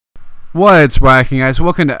What's cracking, guys?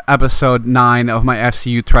 Welcome to episode 9 of my FC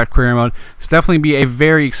Utrecht career mode. It's definitely be a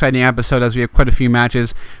very exciting episode as we have quite a few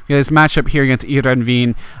matches. We have this matchup here against Utrecht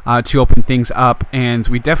to open things up, and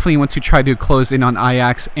we definitely want to try to close in on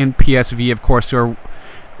Ajax and PSV, of course, who are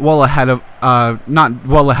well ahead of, not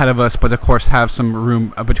well ahead of us, but of course have some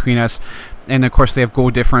room between us. And of course they have goal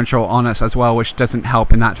differential on us as well, which doesn't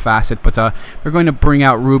help in that facet. But we're going to bring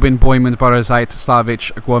out Ruben, Boymans, Barazait,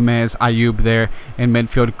 Slavic, Gomez, Ayub there in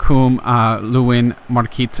midfield, Koum, Lewin,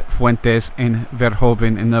 Marquit, Fuentes, and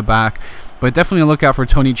Verhoeven in the back. But definitely look out for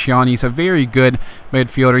Tony Ciani. He's a very good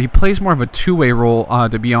midfielder. He plays more of a two-way role,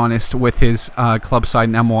 to be honest, with his club side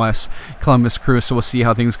in MLS, Columbus Crew. So we'll see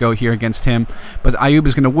how things go here against him. But Ayub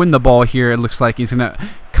is going to win the ball here. It looks like he's going to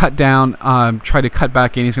cut down, try to cut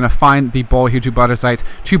back in. He's going to find the ball here to Barazait,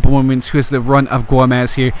 to Boymans, who has the run of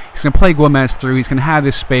Gomez here. He's going to play Gomez through. He's going to have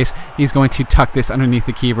this space. He's going to tuck this underneath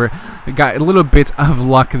the keeper. Got a little bit of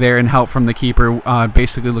luck there and help from the keeper.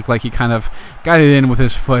 Basically looked like he kind of got it in with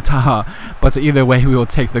his foot. But either way, we will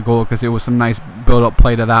take the goal because it was some nice build-up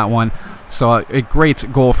play to that one. So a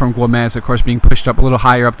great goal from Gomez, of course, being pushed up a little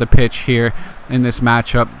higher up the pitch here in this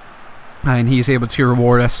matchup. And he's able to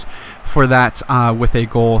reward us for that with a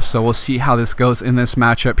goal. So we'll see how this goes in this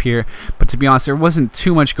matchup here. But to be honest, there wasn't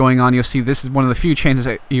too much going on. You'll see this is one of the few chances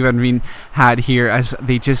that Utrecht had here as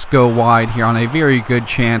they just go wide here on a very good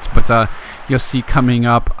chance. But you'll see coming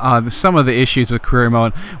up some of the issues with career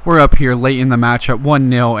mode. We're up here late in the matchup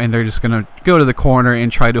 1-0, and they're just going to go to the corner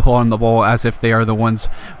and try to hold on the ball as if they are the ones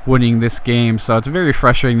winning this game. So it's very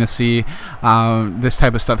frustrating to see this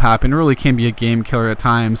type of stuff happen. It really can be a game killer at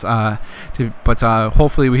times. But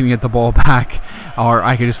hopefully we can get the ball back, or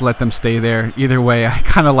I could just let them stay there. Either way, I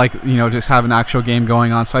kind of like, just have an actual game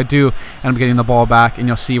going on. So I do end up getting the ball back, and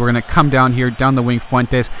you'll see we're going to come down here, down the wing,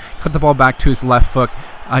 Fuentes, cut the ball back to his left foot.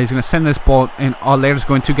 He's going to send this ball, and Oler's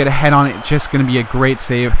going to get a head on it. Just going to be a great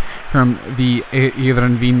save from the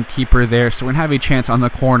Utrecht keeper there. So we're going to have a chance on the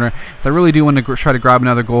corner. So I really do want to try to grab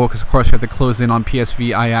another goal because, of course, we have to close in on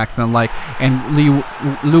PSV, Ajax, and the like. And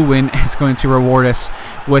Lewin is going to reward us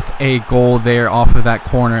with a goal there off of that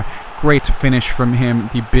corner. Great finish from him,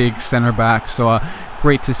 the big center back. So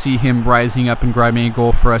great to see him rising up and grabbing a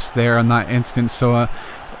goal for us there on that instance. So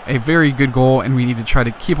a very good goal, and we need to try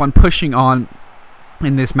to keep on pushing on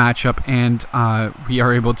in this matchup, and we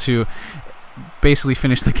are able to basically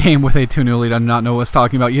finish the game with a 2-0 lead. I do not know what I was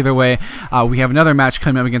talking about. Either way, we have another match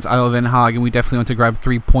coming up against Den Haag, and we definitely want to grab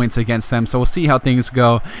 3 points against them. So we'll see how things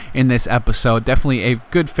go in this episode. Definitely a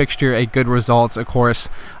good fixture, a good results, of course,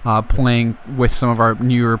 playing with some of our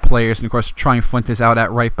newer players, and of course trying Fuentes out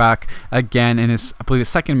at right back again in his, I believe, his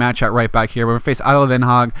second match at right back here. We're going to face Den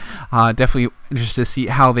Haag. Definitely interested to see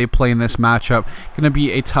how they play in this matchup. Going to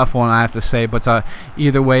be a tough one, I have to say, but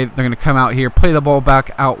either way, they're going to come out here, play the ball back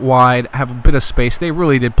out wide, have a bit of space. They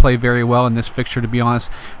really did play very well in this fixture, to be honest.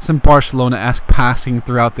 Some Barcelona-esque passing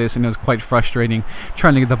throughout this, and it was quite frustrating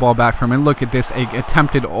trying to get the ball back from him. And look at this, a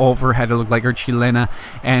attempted overhead, it looked like, or chilena,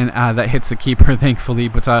 and that hits the keeper, thankfully.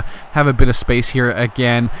 But have a bit of space here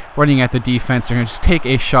again, running at the defense. They're going to just take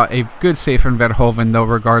a shot, a good save from Verhoeven, though,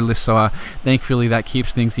 regardless. So thankfully that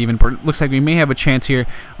keeps things even. But it looks like we may have a chance here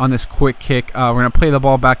on this quick kick. We're going to play the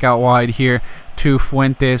ball back out wide here to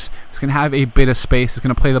Fuentes. He's going to have a bit of space. He's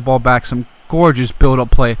going to play the ball back. Some gorgeous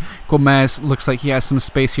build-up play. Gomez looks like he has some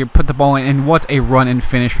space here. Put the ball in, and what a run and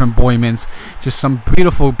finish from Boymans. Just some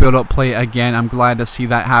beautiful build-up play again. I'm glad to see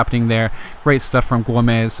that happening there. Great stuff from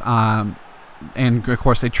Gomez. And of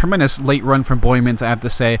course a tremendous late run from Boymans, I have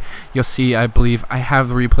to say. You'll see, I believe, I have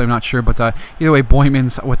the replay, I'm not sure, but either way,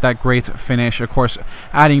 Boymans with that great finish, of course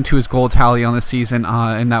adding to his goal tally on the season,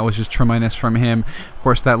 and that was just tremendous from him. Of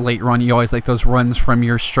course, that late run, you always like those runs from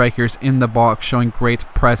your strikers in the box, showing great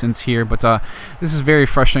presence here. But this is very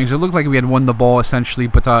frustrating, because it looked like we had won the ball essentially,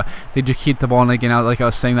 but they do keep the ball, and again, like I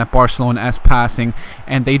was saying, that Barcelona-esque passing,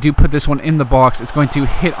 and they do put this one in the box. It's going to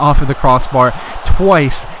hit off of the crossbar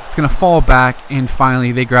twice. It's going to fall back, and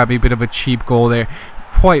finally they grab a bit of a cheap goal there.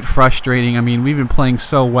 Quite frustrating. I mean, we've been playing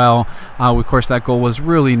so well. Of course, that goal was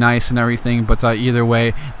really nice and everything, but either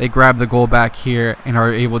way, they grab the goal back here and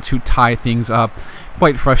are able to tie things up.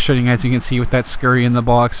 Quite frustrating, as you can see, with that scurry in the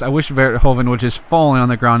box. I wish Verhoeven would just fall on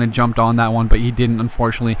the ground and jumped on that one, but he didn't,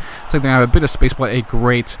 unfortunately. It's like they have a bit of space, but a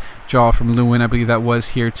great jaw from Lewin, I believe that was,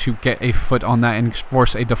 here to get a foot on that and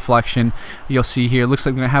force a deflection. You'll see here, it looks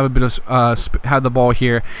like they're going to have a bit of have the ball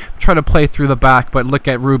here, try to play through the back, but look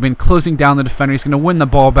at Ruben closing down the defender. He's going to win the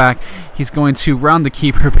ball back. He's going to round the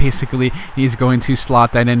keeper, basically. He's going to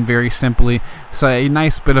slot that in very simply. So a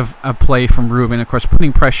nice bit of a play from Ruben, of course,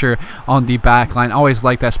 putting pressure on the back line. always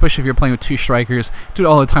like that, especially if you're playing with two strikers. Do it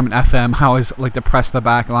all the time in FM. I always like to press the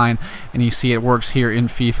back line, and you see it works here in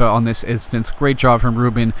FIFA on this instance. Great job from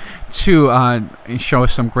Ruben to show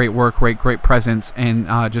us some great work, great presence, and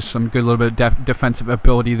just some good little bit of defensive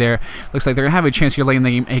ability there. Looks like they're going to have a chance here late in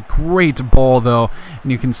the game. A great ball, though,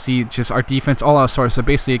 and you can see just our defense all out sorts. So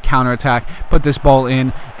basically a counterattack. Put this ball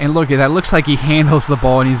in, and look at that. Looks like he handles the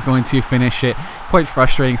ball, and he's going to finish it. Quite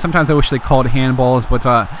frustrating. Sometimes I wish they called handballs, but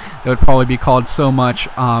they would probably be called so much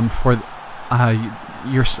for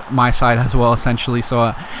my side as well, essentially.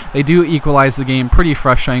 So they do equalize the game. Pretty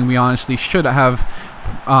frustrating. We honestly should have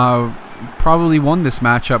probably won this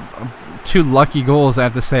matchup. 2 lucky goals, I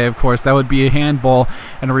have to say. Of course, that would be a handball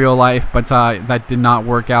in real life, but that did not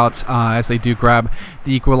work out as they do grab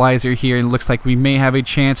the equalizer here. And it looks like we may have a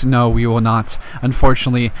chance. No, we will not.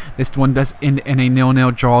 Unfortunately, this one does end in a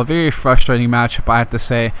 0-0 draw. Very frustrating matchup, I have to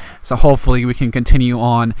say. So hopefully we can continue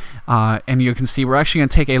on. And you can see we're actually going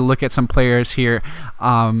to take a look at some players here.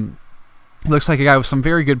 Looks like a guy with some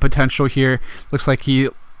very good potential here. Looks like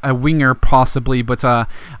a winger possibly, but I'm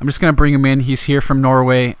just going to bring him in. He's here from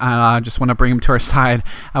Norway. I just want to bring him to our side.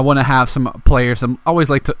 I want to have some players. I always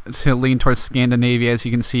like to lean towards Scandinavia, as you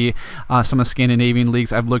can see. Some of the Scandinavian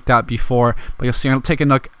leagues I've looked at before, but you'll see I'll take a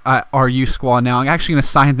look at our youth squad now. I'm actually going to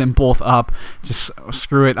sign them both up. Just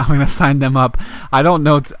screw it. I'm going to sign them up. I don't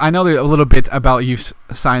know. I know a little bit about youth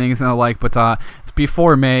signings and the like, but it's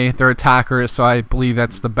before May. They're attackers, so I believe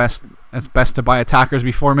that's the best. It's best to buy attackers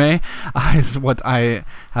before May, is what I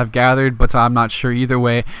have gathered, but I'm not sure. Either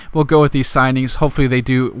way, we'll go with these signings. Hopefully they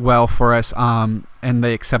do well for us, and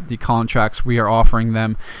they accept the contracts we are offering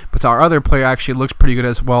them. But our other player actually looks pretty good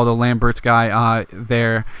as well, the Lambert guy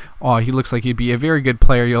there. He looks like he'd be a very good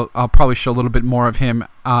player. I'll probably show a little bit more of him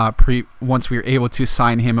once we're able to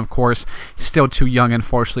sign him, of course. He's still too young,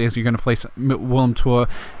 unfortunately, as you're going to place Willem Tua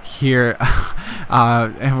here.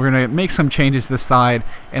 And we're going to make some changes to the side.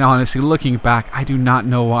 And honestly, looking back, I do not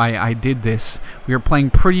know why I did this. We were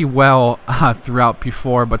playing pretty well throughout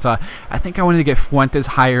before, but I think I wanted to get Fuentes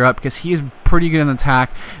higher up because he is pretty good in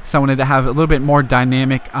attack, so I wanted to have a little bit more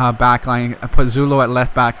dynamic backline. I put Zulo at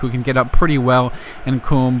left back, who can get up pretty well, and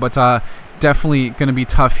Koum, but definitely going to be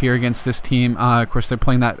tough here against this team. Of course, they're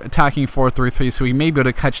playing that attacking 4-3-3, so we may be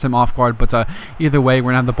able to catch them off guard, but either way,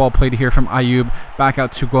 we're going to have the ball played here from Ayub, back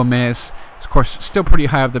out to Gomez. Of course, still pretty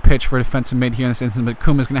high up the pitch for defensive mid here in this instance, but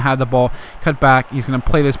Koum is going to have the ball, cut back. He's going to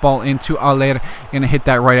play this ball into Aller, going to hit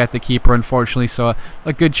that right at the keeper, unfortunately, so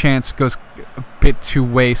a good chance goes a bit to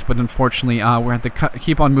waste, but unfortunately we're going to have to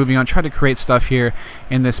keep on moving on, try to create stuff here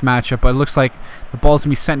in this matchup. But it looks like the ball's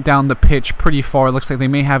going to be sent down the pitch pretty far. It looks like they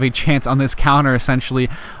may have a chance on this counter, essentially,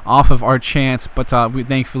 off of our chance, but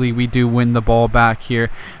thankfully we do win the ball back here.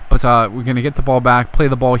 But we're going to get the ball back, play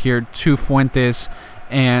the ball here to Fuentes,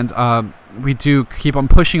 and we do keep on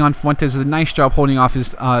pushing on Fuentes. A nice job holding off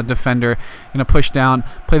his defender. Going to push down,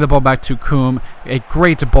 play the ball back to Koum. A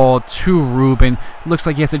great ball to Ruben. Looks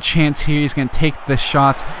like he has a chance here. He's going to take the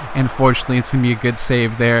shot. Unfortunately, it's going to be a good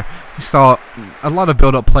save there. You saw a lot of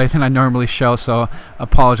build-up play than I normally show, so I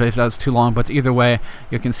apologize if that was too long. But either way,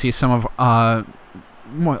 you can see some of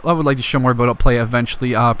I would like to show more build-up play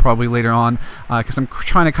eventually, probably later on, because I'm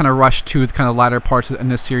trying to kind of rush to the kind of latter parts in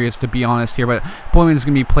this series, to be honest here. But Boyman is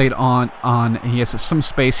going to be played on. He has some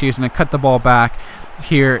space here. He's going to cut the ball back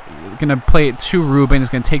here. Going to play it to Ruben. He's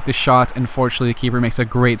going to take the shot. Unfortunately, the keeper makes a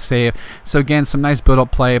great save. So again, some nice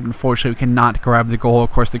build-up play, but unfortunately, we cannot grab the goal.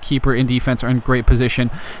 Of course, the keeper and defense are in great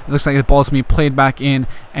position. It looks like the ball's going to be played back in,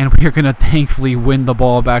 and we are going to thankfully win the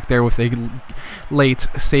ball back there with a late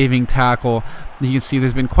saving tackle. You can see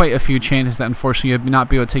there's been quite a few changes that unfortunately have not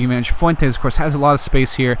been able to take advantage. Fuentes, of course, has a lot of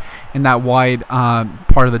space here in that wide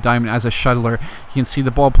part of the diamond as a shuttler. You can see the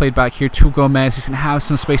ball played back here to Gomez. He's going to have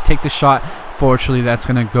some space, take the shot. Fortunately, that's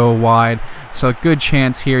going to go wide. So a good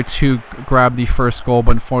chance here to grab the first goal,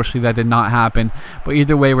 but unfortunately that did not happen. But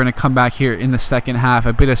either way, we're going to come back here in the second half.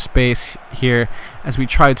 A bit of space here as we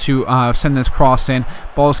try to send this cross in.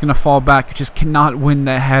 Ball's going to fall back. Just cannot win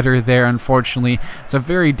the header there, unfortunately. It's a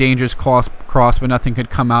very dangerous cross, but nothing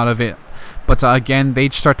could come out of it. But again, they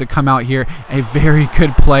start to come out here. A very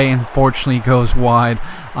good play, unfortunately, goes wide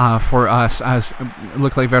for us, as it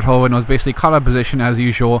looked like Verhoeven was basically caught out of position as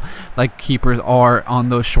usual, like keepers are on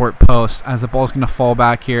those short posts. As the ball's going to fall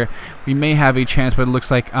back here, we may have a chance, but it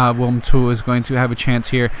looks like Willem Tua is going to have a chance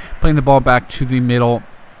here, playing the ball back to the middle.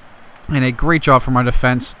 And a great job from our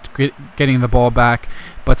defense getting the ball back,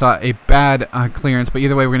 but a bad clearance. But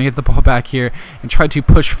either way, we're going to get the ball back here and try to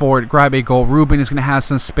push forward, grab a goal. Ruben is going to have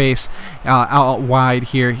some space out wide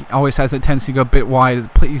here. He always has the tendency to go a bit wide.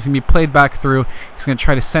 He's going to be played back through. He's going to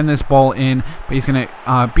try to send this ball in, but he's going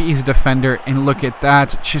to beat his defender. And look at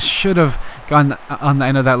that. Just should have gone on the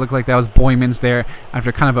end of that. Looked like that was Boyman's there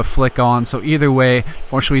after kind of a flick on. So either way,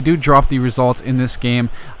 fortunately, we do drop the result in this game.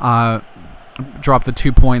 Drop the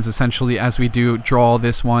 2 points essentially, as we do draw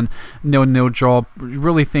this one. No draw.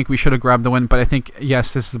 Really think we should have grabbed the win, but I think,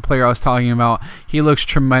 yes, this is the player I was talking about. He looks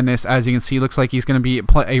tremendous. As you can see, he looks like he's going to be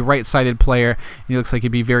a right-sided player. He looks like he'd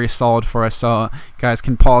be very solid for us, so guys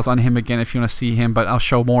can pause on him again if you want to see him, but I'll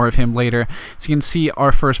show more of him later. So you can see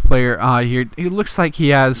our first player here. He looks like he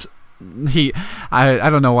has I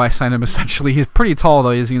don't know why I signed him. Essentially, he's pretty tall though,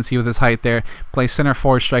 as you can see with his height there. Plays center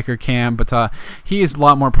forward, striker, cam, but he is a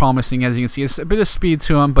lot more promising, as you can see. It's a bit of speed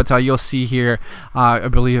to him, but you'll see here, I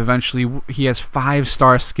believe eventually he has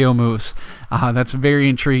 5-star skill moves. That's very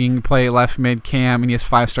intriguing. Play left mid cam, and he has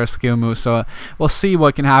 5-star skill moves. So we'll see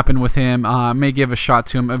what can happen with him. May give a shot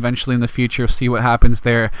to him eventually in the future. See what happens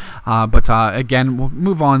there. But again, we'll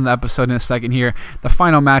move on to the episode in a second here. The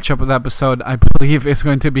final matchup of the episode, I believe, is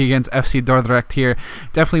going to be against FC Dordrecht here.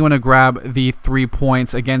 Definitely want to grab the 3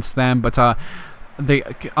 points against them, but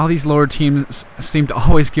all these lower teams seem to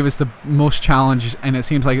always give us the most challenges, and it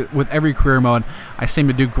seems like with every career mode I seem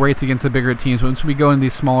to do great against the bigger teams. Once we go in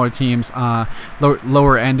these smaller teams,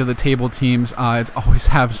 lower end of the table teams, it's always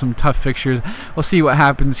have some tough fixtures. We'll see what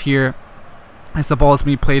happens here as the ball is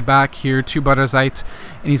being played back here to Butterzeit,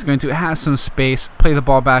 and he's going to have some space, play the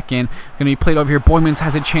ball back in. Going to be played over here. Boymans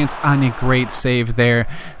has a chance on a great save there.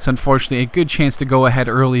 So unfortunately, a good chance to go ahead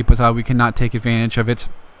early, but we cannot take advantage of it.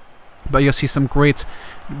 But you'll see some great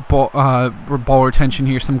ball retention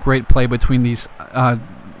here, some great play between these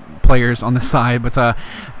players on the side, but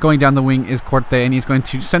going down the wing is Corte, and he's going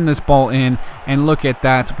to send this ball in, and look at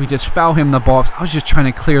that, we just foul him the ball. I was just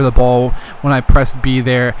trying to clear the ball when I pressed B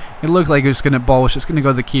there. It looked like ball was just going to go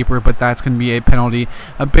to the keeper, but that's going to be a penalty.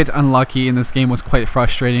 A bit unlucky, and this game was quite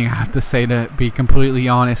frustrating, I have to say, to be completely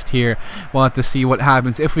honest here. We'll have to see what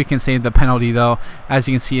happens if we can save the penalty though. As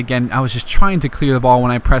you can see, again, I was just trying to clear the ball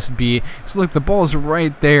when I pressed B. So look, the ball's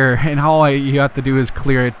right there, and all you have to do is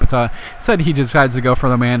clear it, but said he decides to go for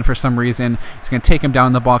the man for some reason. He's going to take him down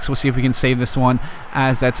in the box. We'll see if we can save this one,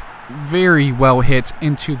 as that's very well hit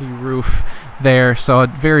into the roof there. So a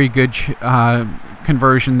very good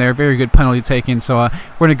conversion there, very good penalty taken. So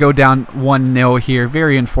we're going to go down 1-0 here.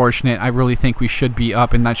 Very unfortunate. I really think we should be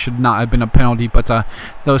up, and that should not have been a penalty, but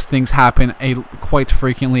those things happen quite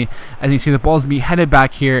frequently. As you see, the ball's being headed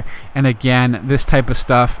back here, and again, this type of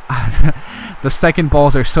stuff. The second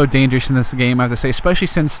balls are so dangerous in this game, I have to say, especially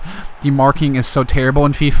since the marking is so terrible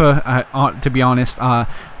in FIFA. To be honest,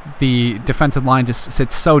 the defensive line just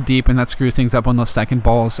sits so deep, and that screws things up on those second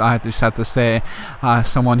balls. I just have to say,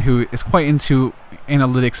 someone who is quite into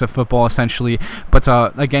analytics of football, essentially. But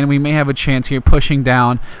again, we may have a chance here pushing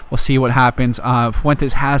down. We'll see what happens.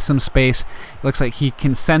 Fuentes has some space. It looks like he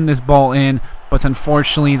can send this ball in, but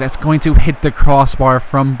unfortunately that's going to hit the crossbar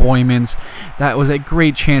from Boymans. That was a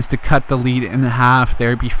great chance to cut the lead in half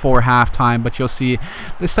there before halftime, but you'll see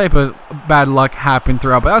this type of bad luck happen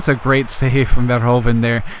throughout. But that's a great save from Verhoeven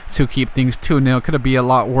there to keep things 2-0. Could have been a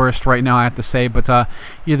lot worse right now, I have to say, but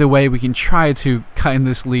either way, we can try to cut in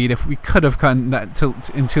this lead. If we could have cut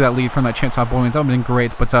into that lead from that chance on Boymans, that would have been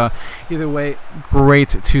great, but either way, great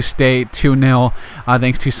to stay 2-0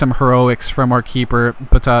 thanks to some heroics from our keeper.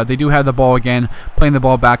 But they do have the ball again, playing the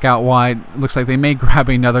ball back out wide. Looks like they may grab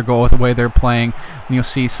another goal with the way they're playing, and you'll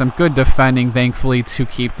see some good defending, thankfully, to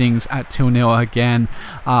keep things at 2-0 again.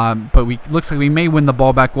 But looks like we may win the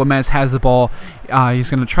ball back. Gomez has the ball.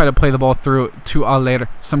 He's going to try to play the ball through to Aller.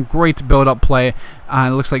 Some great build-up play.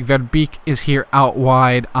 It looks like Verbeek is here out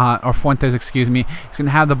wide, or Fuentes, excuse me. He's going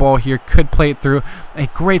to have the ball here, could play it through. A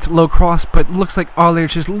great low cross, but looks like Aller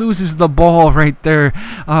just loses the ball right there.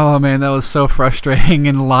 Oh man, that was so frustrating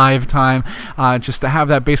in live time, just to have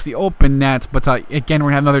that basically open net. But again,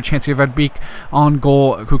 we're going to have another chance here. Verbeek on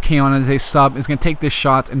goal, who came on as a sub, is going to take this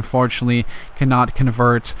shot. Unfortunately, cannot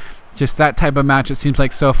convert. Just that type of match, it seems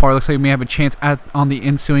like so far. Looks like we may have a chance on the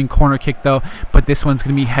ensuing corner kick though, but this one's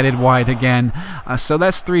going to be headed wide again. So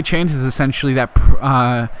that's 3 changes essentially that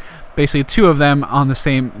basically two of them on the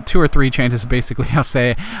same, 2 or 3 chances basically, I'll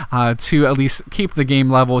say, to at least keep the game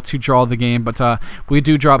level, to draw the game. But we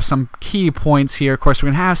do drop some key points here. Of course, we're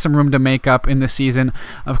going to have some room to make up in the season.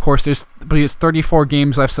 Of course, there's 34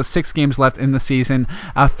 games left, so 6 games left in the season,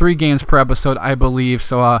 3 games per episode, I believe.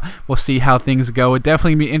 So we'll see how things go. It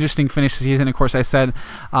definitely be an interesting finish the season. Of course, I said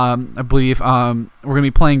I believe we're going to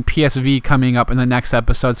be playing PSV coming up in the next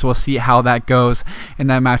episode, so we'll see how that goes in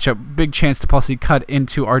that matchup. Big chance to possibly cut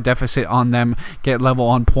into our deficit on them, get level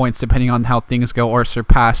on points depending on how things go, or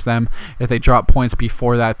surpass them if they drop points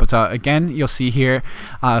before that. But again, you'll see here,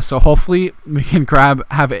 so hopefully we can have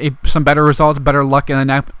some better results, better luck in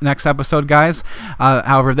the next episode, guys.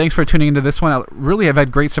 However, thanks for tuning into this one. I really have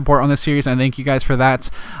had great support on this series, and thank you guys for that.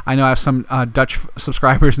 I know I have some Dutch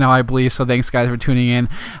subscribers now, I believe, so thanks guys for tuning in.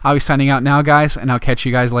 I'll be signing out now, guys, and I'll catch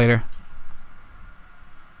you guys later.